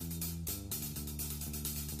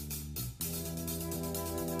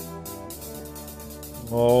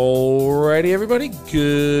Alrighty, everybody.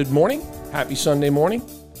 Good morning. Happy Sunday morning.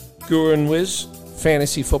 Guru and Wiz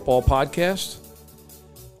Fantasy Football Podcast.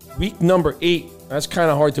 Week number 8. That's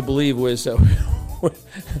kind of hard to believe, Wiz.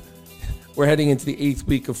 We're heading into the 8th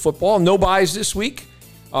week of football. No buys this week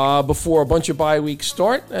before a bunch of bye weeks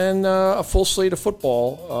start, and a full slate of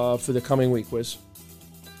football for the coming week, Wiz.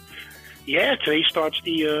 Yeah, today starts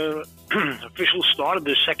the official start of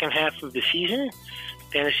the second half of the season,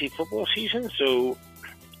 fantasy football season. So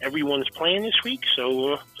everyone's playing this week,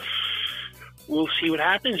 so we'll see what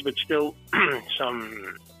happens. But still,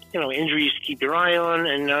 some injuries to keep your eye on,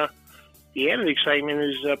 and the added excitement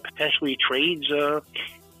is potentially trades.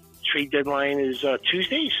 Trade deadline is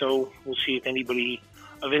Tuesday, so we'll see if anybody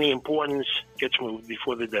of any importance gets moved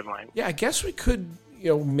before the deadline. Yeah, I guess we could,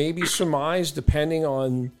 maybe surmise, depending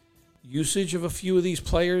on usage of a few of these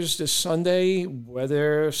players this Sunday,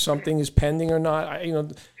 whether something is pending or not.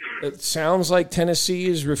 It sounds like Tennessee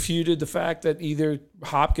has refuted the fact that either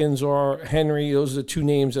Hopkins or Henry, those are the two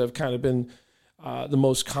names that have kind of been the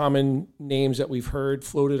most common names that we've heard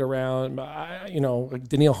floated around. Like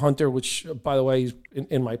Danielle Hunter, which, by the way, is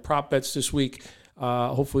in my prop bets this week.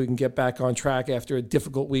 Hopefully we can get back on track after a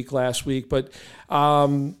difficult week last week. But, I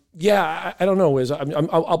don't know, Wiz.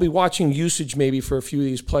 I'll be watching usage maybe for a few of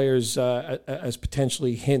these players as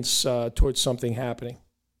potentially hints towards something happening.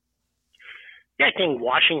 Yeah, I think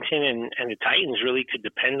Washington and the Titans really could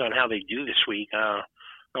depend on how they do this week.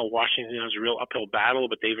 Washington has a real uphill battle,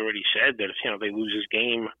 but they've already said that if they lose this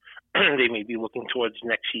game, they may be looking towards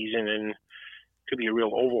next season and could be a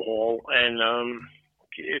real overhaul. And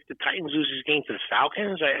if the Titans lose this game to the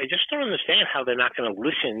Falcons, I just don't understand how they're not going to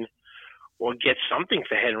listen or get something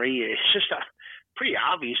for Henry. It's just pretty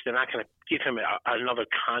obvious they're not going to give him another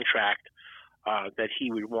contract that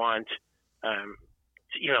he would want,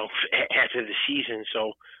 after the season.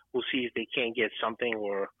 So we'll see if they can't get something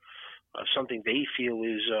or something they feel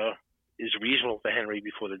is reasonable for Henry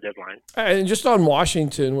before the deadline. And just on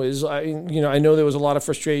Washington, I know there was a lot of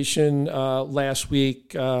frustration last week,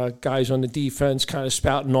 guys on the defense kind of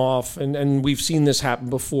spouting off, and we've seen this happen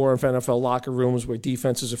before in NFL locker rooms where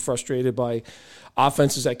defenses are frustrated by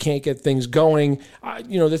offenses that can't get things going.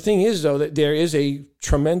 The thing is, though, that there is a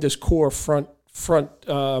tremendous core front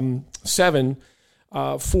seven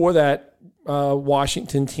for that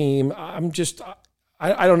Washington team.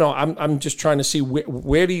 I don't know. I'm just trying to see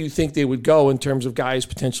where do you think they would go in terms of guys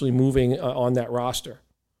potentially moving on that roster?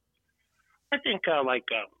 I think a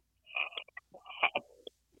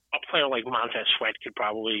player like Montez Sweat could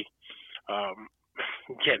probably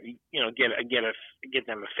get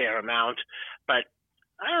them a fair amount. But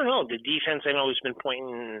I don't know. The defense, I know, has been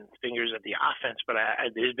pointing fingers at the offense, but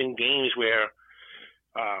there's been games where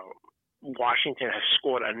Washington has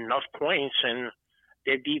scored enough points and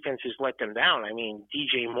their defense has let them down. I mean,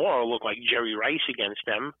 DJ Moore looked like Jerry Rice against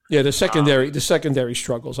them. Yeah, the secondary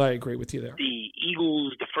struggles. I agree with you there. The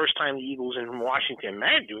Eagles, the first time the Eagles in Washington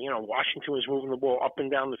met, Washington was moving the ball up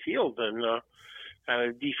and down the field, and the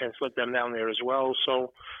defense let them down there as well.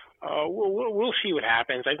 So we'll see what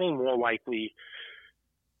happens. I think more likely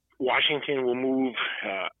Washington will move.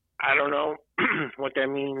 I don't know what that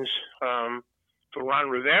means for Ron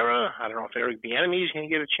Rivera. I don't know if Eric Bieniemy is going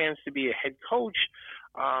to get a chance to be a head coach.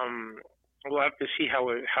 We'll have to see how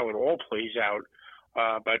it all plays out.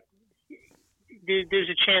 But there's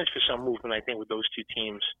a chance for some movement, I think, with those two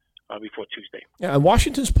teams before Tuesday. Yeah, and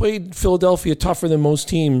Washington's played Philadelphia tougher than most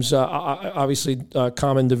teams. Obviously,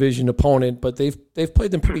 common division opponent, but they've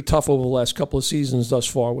played them pretty tough over the last couple of seasons thus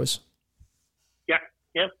far. Wiz. Yeah.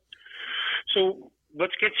 So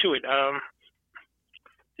let's get to it.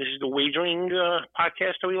 This is the wagering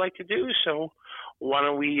podcast that we like to do. So why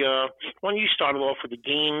don't you start it off with the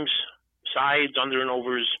games, sides, under and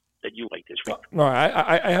overs that you like this week? All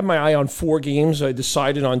right. I have my eye on 4 games. I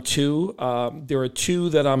decided on 2. There are 2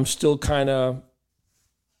 that I'm still kind of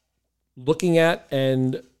looking at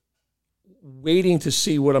and waiting to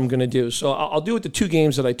see what I'm going to do. So I'll do it the 2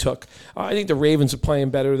 games that I took. I think the Ravens are playing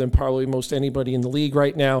better than probably most anybody in the league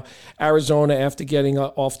right now. Arizona, after getting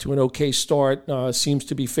off to an okay start, seems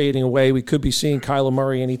to be fading away. We could be seeing Kyler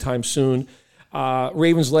Murray anytime soon.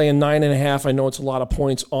 Ravens laying 9.5. I know it's a lot of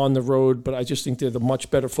points on the road, but I just think they're the much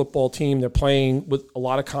better football team. They're playing with a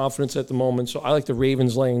lot of confidence at the moment. So I like the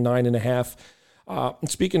Ravens laying 9.5. And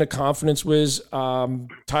speaking of confidence, Wiz,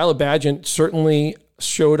 Tyler Badgett certainly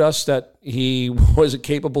showed us that he was a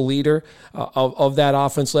capable leader of that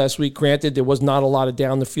offense last week. Granted, there was not a lot of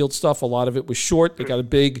down the field stuff. A lot of it was short. They got a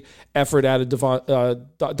big effort out of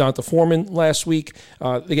Donta Foreman last week.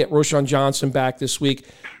 They get Roshan Johnson back this week.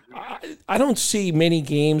 I don't see many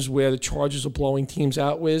games where the Chargers are blowing teams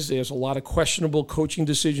out with. There's a lot of questionable coaching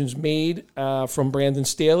decisions made from Brandon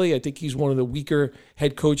Staley. I think he's one of the weaker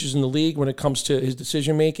head coaches in the league when it comes to his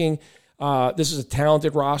decision making. This is a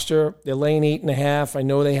talented roster. They're laying 8.5. I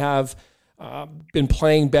know they have been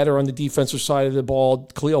playing better on the defensive side of the ball.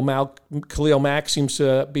 Khalil Mack seems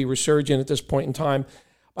to be resurgent at this point in time.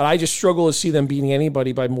 But I just struggle to see them beating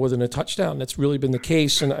anybody by more than a touchdown. That's really been the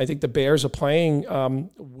case. And I think the Bears are playing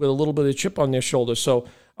with a little bit of chip on their shoulder. So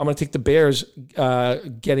I'm going to take the Bears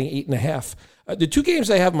getting 8.5. The two games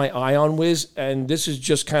I have my eye on, Wiz, and this is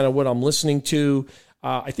just kind of what I'm listening to.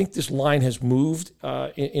 I think this line has moved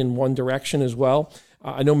in one direction as well.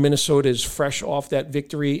 I know Minnesota is fresh off that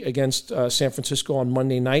victory against San Francisco on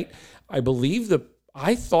Monday night.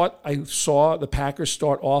 I thought I saw the Packers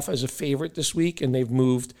start off as a favorite this week, and they've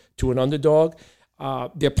moved to an underdog.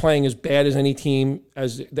 They're playing as bad as any team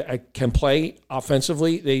as can play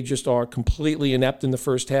offensively. They just are completely inept in the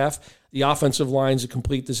first half. The offensive line's a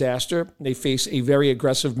complete disaster. They face a very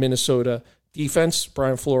aggressive Minnesota defense.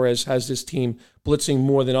 Brian Flores has this team blitzing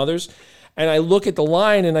more than others. And I look at the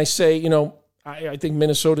line and I say, I think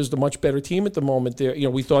Minnesota is the much better team at the moment.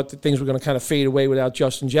 We thought that things were going to kind of fade away without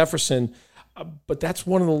Justin Jefferson. But that's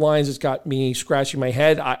one of the lines that's got me scratching my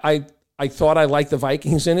head. I thought I liked the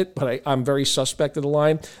Vikings in it, but I'm very suspect of the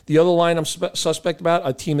line. The other line I'm suspect about,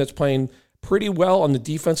 a team that's playing pretty well on the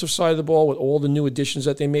defensive side of the ball with all the new additions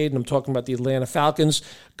that they made, and I'm talking about the Atlanta Falcons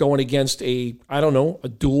going against a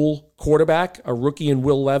dual quarterback, a rookie in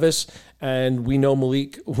Will Levis, and we know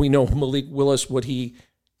Malik Willis, what he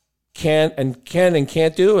can and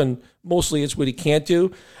can't do, and mostly it's what he can't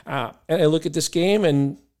do. And I look at this game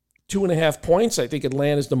and 2.5 points. I think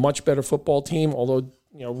Atlanta's the much better football team, although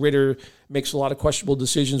Ritter makes a lot of questionable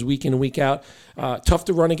decisions week in and week out. Tough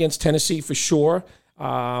to run against Tennessee for sure.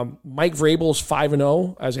 Mike Vrabel's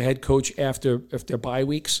 5-0 as a head coach after their bye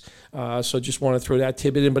weeks. So just want to throw that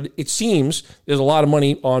tidbit in. But it seems there's a lot of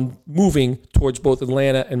money on moving towards both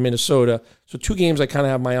Atlanta and Minnesota. So two games I kind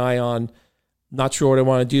of have my eye on. Not sure what I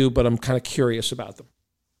want to do, but I'm kind of curious about them.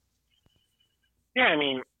 Yeah, I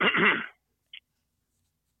mean,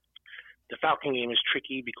 the Falcon game is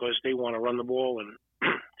tricky because they want to run the ball, and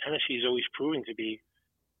Tennessee is always proving to be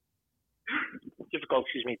difficult,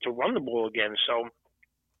 to run the ball again. So,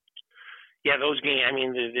 yeah, those games, I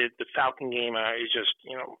mean, the Falcon game is just,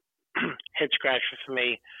 head scratcher for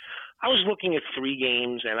me. I was looking at 3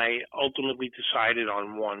 games, and I ultimately decided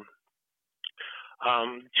on one.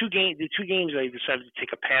 The two games I decided to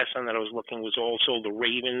take a pass on that I was looking was also the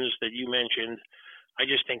Ravens that you mentioned. I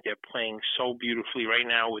just think they're playing so beautifully right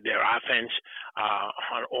now with their offense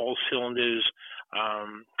on all cylinders.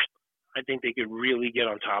 I think they could really get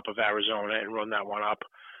on top of Arizona and run that one up.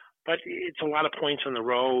 But it's a lot of points on the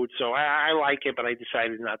road, so I like it, but I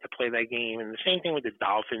decided not to play that game. And the same thing with the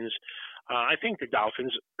Dolphins. I think the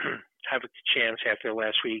Dolphins have a chance after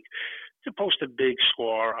last week to post a big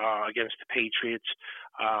score against the Patriots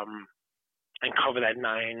and cover that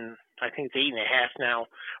 9. I think it's 8.5 now.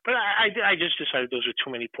 But I just decided those are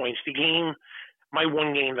too many points. My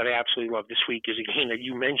one game that I absolutely love this week is a game that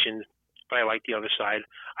you mentioned, but I like the other side.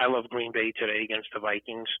 I love Green Bay today against the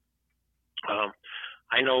Vikings.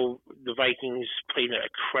 I know the Vikings played an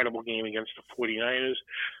incredible game against the 49ers,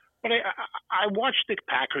 but I watched the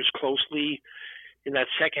Packers closely in that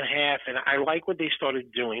second half, and I like what they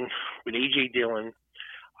started doing with A.J. Dillon.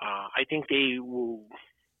 I think they will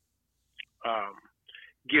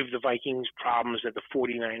give the Vikings problems that the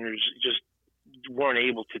 49ers just weren't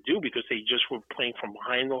able to do because they just were playing from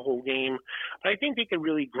behind the whole game. But I think they could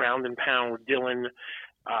really ground and pound with Dillon,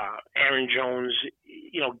 Aaron Jones,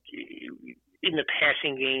 in the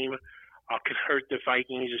passing game could hurt the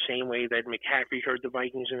Vikings the same way that McCaffrey hurt the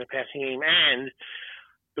Vikings in the passing game. And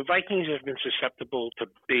the Vikings have been susceptible to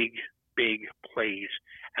big plays.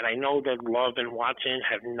 And I know that Love and Watson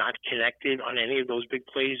have not connected on any of those big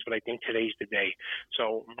plays, but I think today's the day.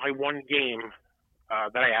 So my one game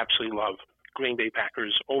that I absolutely love, Green Bay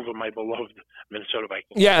Packers over my beloved Minnesota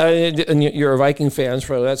Vikings. Yeah, and you're a Viking fan,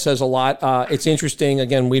 so that says a lot. It's interesting,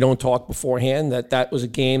 again, we don't talk beforehand, that was a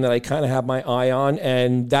game that I kind of have my eye on,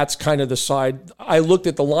 and that's kind of the side. I looked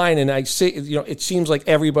at the line, and I say, it seems like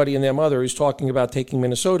everybody and their mother is talking about taking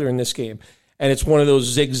Minnesota in this game, and it's one of those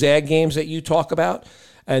zigzag games that you talk about,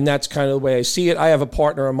 and that's kind of the way I see it. I have a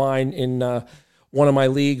partner of mine in one of my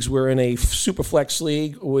leagues. We're in a super flex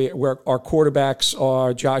league where our quarterbacks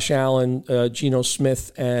are Josh Allen, Geno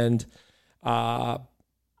Smith, and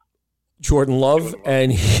Jordan Love.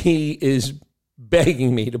 And he is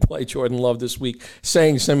begging me to play Jordan Love this week,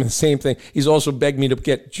 saying some of the same thing. He's also begged me to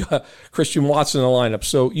get Christian Watson in the lineup.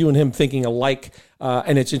 So you and him thinking alike,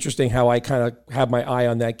 and it's interesting how I kind of have my eye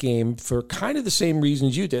on that game for kind of the same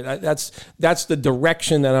reasons you did. That's the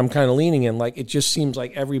direction that I'm kind of leaning in. Like, it just seems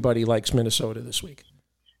like everybody likes Minnesota this week.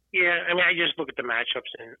 Yeah, I mean, I just look at the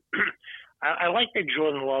matchups, and I like that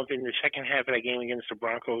Jordan Love in the second half of that game against the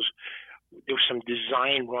Broncos. There were some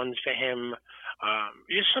design runs for him.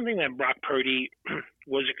 Just something that Brock Purdy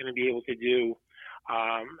wasn't going to be able to do.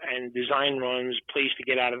 And design runs, plays to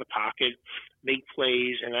get out of the pocket, make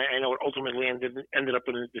plays. And I know it ultimately ended up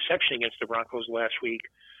in a deception against the Broncos last week.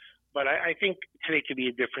 But I think today could be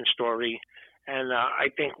a different story. And I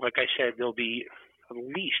think, like I said, there'll be at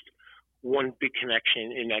least one big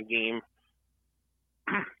connection in that game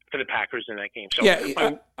for the Packers in that game. So yeah,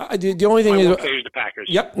 the only thing is the Packers.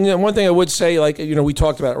 Yep. One thing I would say, like, we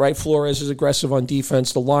talked about it, right? Flores is aggressive on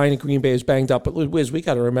defense. The line in Green Bay is banged up. But Wiz, we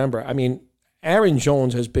got to remember, I mean, Aaron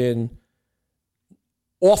Jones has been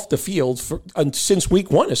off the field since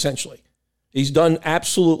week 1, essentially. He's done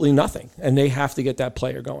absolutely nothing, and they have to get that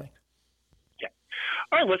player going. Yeah.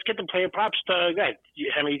 All right, let's get the player props. Go ahead.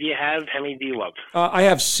 How many do you have? How many do you love? I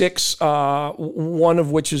have 6, one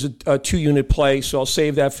of which is a 2-unit play, so I'll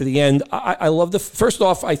save that for the end. I love first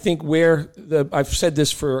off, I think I've said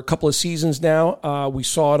this for a couple of seasons now. We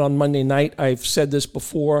saw it on Monday night. I've said this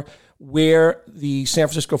before. Where the San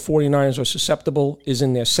Francisco 49ers are susceptible is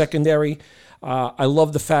in their secondary. I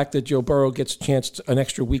love the fact that Joe Burrow gets an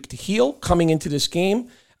extra week to heal coming into this game.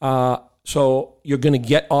 So you're going to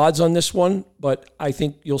get odds on this one, but I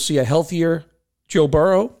think you'll see a healthier Joe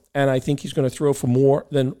Burrow, and I think he's going to throw for more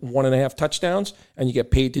than 1.5 touchdowns, and you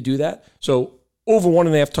get paid to do that. So over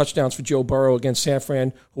 1.5 touchdowns for Joe Burrow against San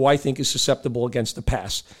Fran, who I think is susceptible against the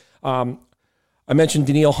pass. I mentioned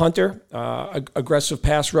Danielle Hunter, aggressive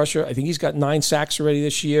pass rusher. I think he's got 9 sacks already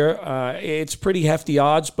this year. It's pretty hefty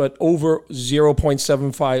odds, but over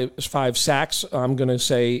 0.75 sacks, I'm going to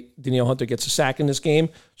say Danielle Hunter gets a sack in this game,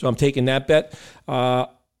 so I'm taking that bet.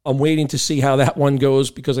 I'm waiting to see how that one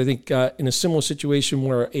goes because I think in a similar situation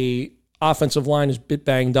where a offensive line is a bit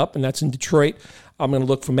banged up, and that's in Detroit, I'm going to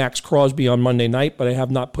look for Max Crosby on Monday night, but I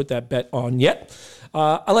have not put that bet on yet.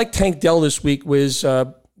 I like Tank Dell this week, Wiz.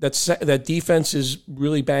 That defense is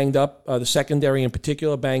really banged up. The secondary in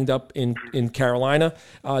particular banged up in Carolina.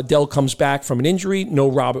 Dell comes back from an injury. No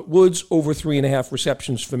Robert Woods. Over 3.5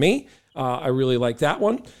 receptions for me. I really like that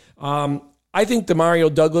one. I think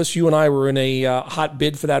Demario Douglas, you and I were in a hot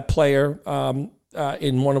bid for that player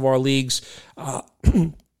in one of our leagues.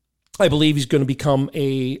 I believe he's going to become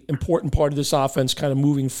an important part of this offense kind of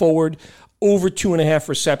moving forward. Over 2.5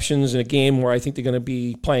 receptions in a game where I think they're going to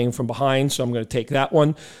be playing from behind, so I'm going to take that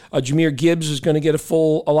one. Jameer Gibbs is going to get a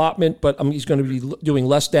full allotment, but he's going to be doing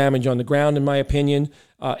less damage on the ground, in my opinion,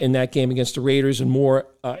 in that game against the Raiders and more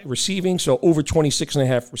receiving. So over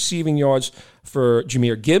 26.5 receiving yards for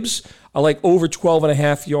Jameer Gibbs. I like over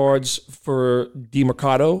 12.5 yards for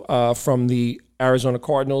DeMarcado from the Arizona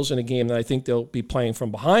Cardinals in a game that I think they'll be playing from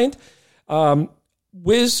behind.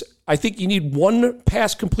 Wiz, I think you need one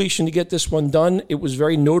pass completion to get this one done. It was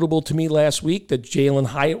very notable to me last week that Jalen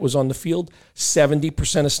Hyatt was on the field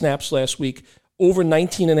 70% of snaps last week, over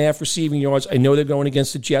 19.5 receiving yards. I know they're going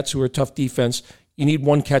against the Jets, who are a tough defense. You need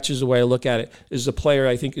one catch is the way I look at it. This is a player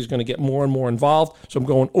I think is going to get more and more involved. So I'm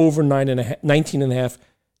going over 19.5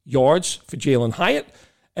 yards for Jalen Hyatt.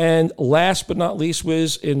 And last but not least,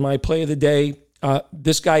 Wiz, in my play of the day,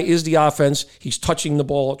 this guy is the offense. He's touching the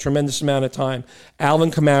ball a tremendous amount of time. Alvin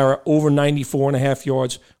Kamara, over 94.5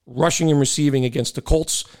 yards, rushing and receiving against the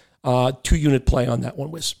Colts. 2-unit play on that one,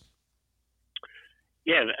 Wiz.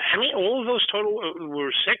 Yeah, how many? All of those total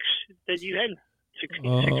were 6 that you had? 6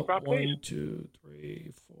 prop plays? 1, 2,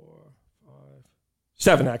 3, 4, 5,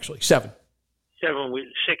 7, actually. 7. 7 with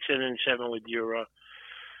 6 and then 7 with your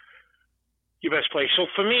best play. So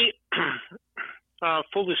for me,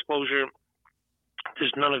 full disclosure,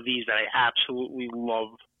 there's none of these that I absolutely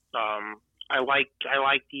love. I like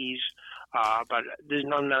these, but there's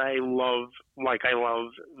none that I love like I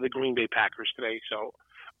love the Green Bay Packers today. So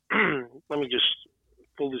let me just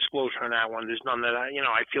full disclosure on that one. There's none that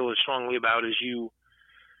I feel as strongly about as you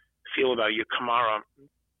feel about your Kamara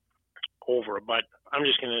over. But I'm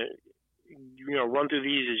just gonna run through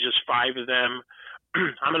these. It's just 5 of them.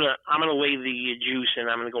 I'm gonna lay the juice and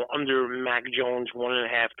I'm gonna go under Mac Jones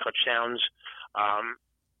 1.5 touchdowns. I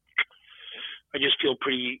just feel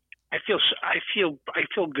I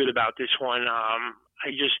feel good about this one.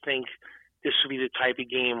 I just think this will be the type of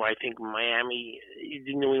game where I think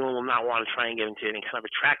New England will not want to try and get into any kind of a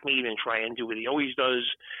track meet and try and do what he always does,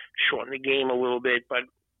 shorten the game a little bit. But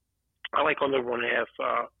I like under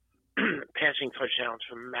 1.5 passing touchdowns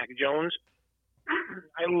from Mac Jones.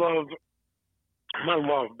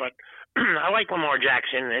 But I like Lamar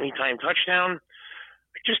Jackson anytime touchdown.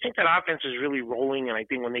 I just think that offense is really rolling, and I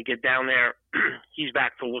think when they get down there, he's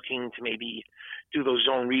back to looking to maybe do those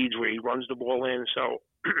zone reads where he runs the ball in. So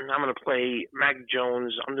I'm going to play Mac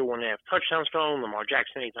Jones under 1.5 touchdowns from him, Lamar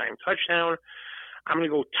Jackson anytime touchdown. I'm going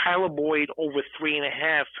to go Tyler Boyd over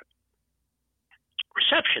 3.5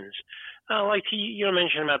 receptions. Like you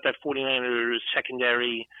mentioned about that 49ers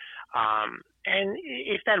secondary. And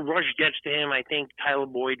if that rush gets to him, I think Tyler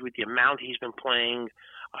Boyd, with the amount he's been playing,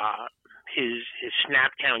 his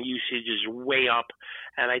snap count usage is way up.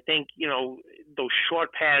 And I think, those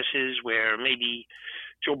short passes where maybe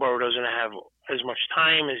Joe Burrow doesn't have as much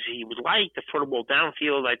time as he would like to throw the ball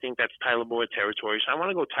downfield, I think that's Tyler Boyd territory. So I want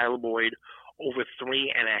to go Tyler Boyd over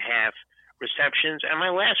 3.5 receptions. And my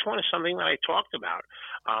last one is something that I talked about.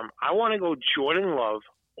 I want to go Jordan Love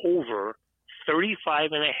over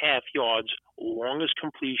 35.5 yards, longest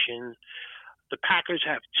completion. The Packers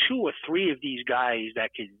have 2 or 3 of these guys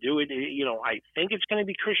that could do it. I think it's going to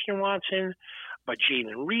be Christian Watson, but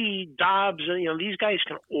Jalen Reed, Dobbs, these guys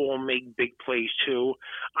can all make big plays too.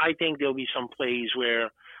 I think there'll be some plays where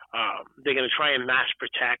they're going to try and max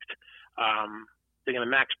protect. They're going to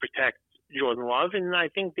max protect Jordan Love, and I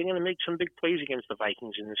think they're going to make some big plays against the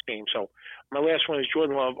Vikings in this game. So my last one is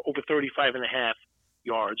Jordan Love over 35.5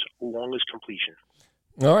 yards, longest completion.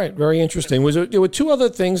 All right, very interesting. There were 2 other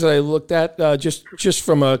things that I looked at just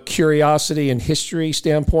from a curiosity and history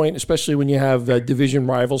standpoint, especially when you have division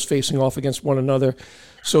rivals facing off against one another.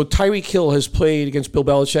 So Tyreek Hill has played against Bill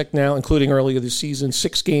Belichick now, including earlier this season,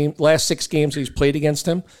 last 6 games that he's played against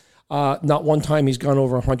him. Not one time he's gone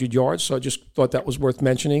over 100 yards, so I just thought that was worth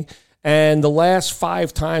mentioning. And the last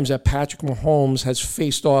 5 times that Patrick Mahomes has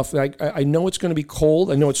faced off, I know it's going to be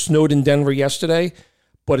cold. I know it snowed in Denver yesterday,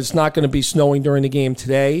 but it's not going to be snowing during the game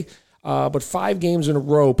today. But 5 games in a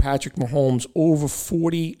row, Patrick Mahomes over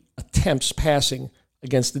 40 attempts passing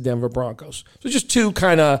against the Denver Broncos. So just 2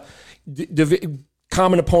 kind of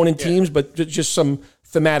common opponent teams, but just some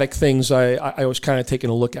thematic things I was kind of taking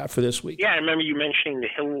a look at for this week. Yeah, I remember you mentioning the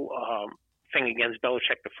Hill thing against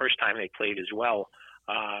Belichick the first time they played as well.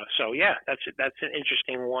 So yeah, that's an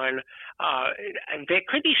interesting one. There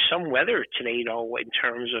could be some weather today, though, in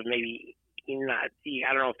terms of maybe I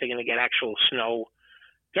don't know if they're going to get actual snow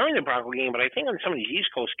during the Bronco game, but I think on some of these East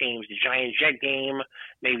Coast games, the Giants-Jet game,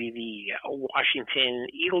 maybe the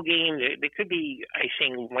Washington-Eagle game, there could be, I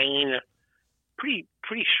think, rain,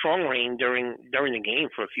 pretty strong rain during the game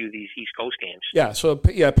for a few of these East Coast games. Yeah, so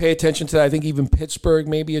pay attention to that. I think even Pittsburgh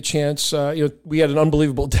may be a chance. We had an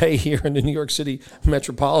unbelievable day here in the New York City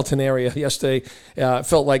metropolitan area yesterday. It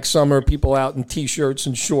felt like summer, people out in T-shirts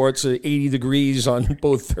and shorts, 80 degrees on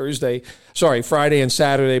both Friday and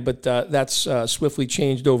Saturday, but that's swiftly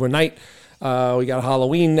changed overnight. We got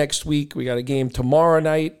Halloween next week. We got a game tomorrow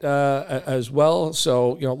night as well.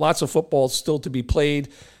 So, lots of football still to be played.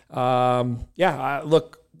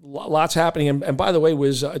 Look, lots happening. And by the way,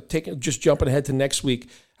 just jumping ahead to next week,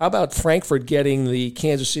 how about Frankfurt getting the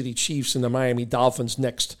Kansas City Chiefs and the Miami Dolphins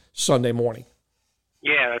next Sunday morning?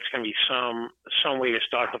 Yeah, that's going to be some way to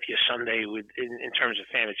start off your Sunday in terms of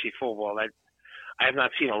fantasy football. I have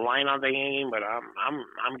not seen a line on the game, but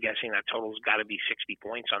I'm guessing that total's got to be 60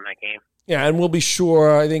 points on that game. Yeah, and we'll be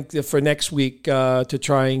sure, I think, for next week to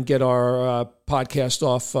try and get our podcast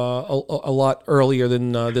off a lot earlier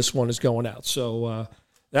than this one is going out. So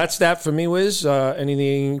that's that for me, Wiz.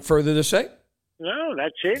 Anything further to say? No,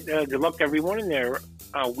 that's it. Good luck to everyone in their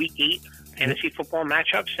Week 8 fantasy football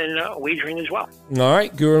matchups and wagering as well. All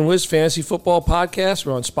right, Guru and Wiz Fantasy Football Podcast.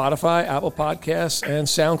 We're on Spotify, Apple Podcasts, and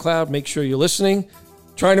SoundCloud. Make sure you're listening.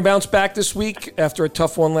 Trying to bounce back this week after a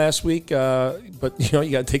tough one last week, but you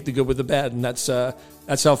got to take the good with the bad, and that's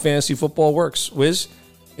how fantasy football works. Wiz,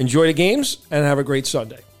 enjoy the games and have a great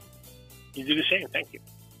Sunday. You do the same. Thank you.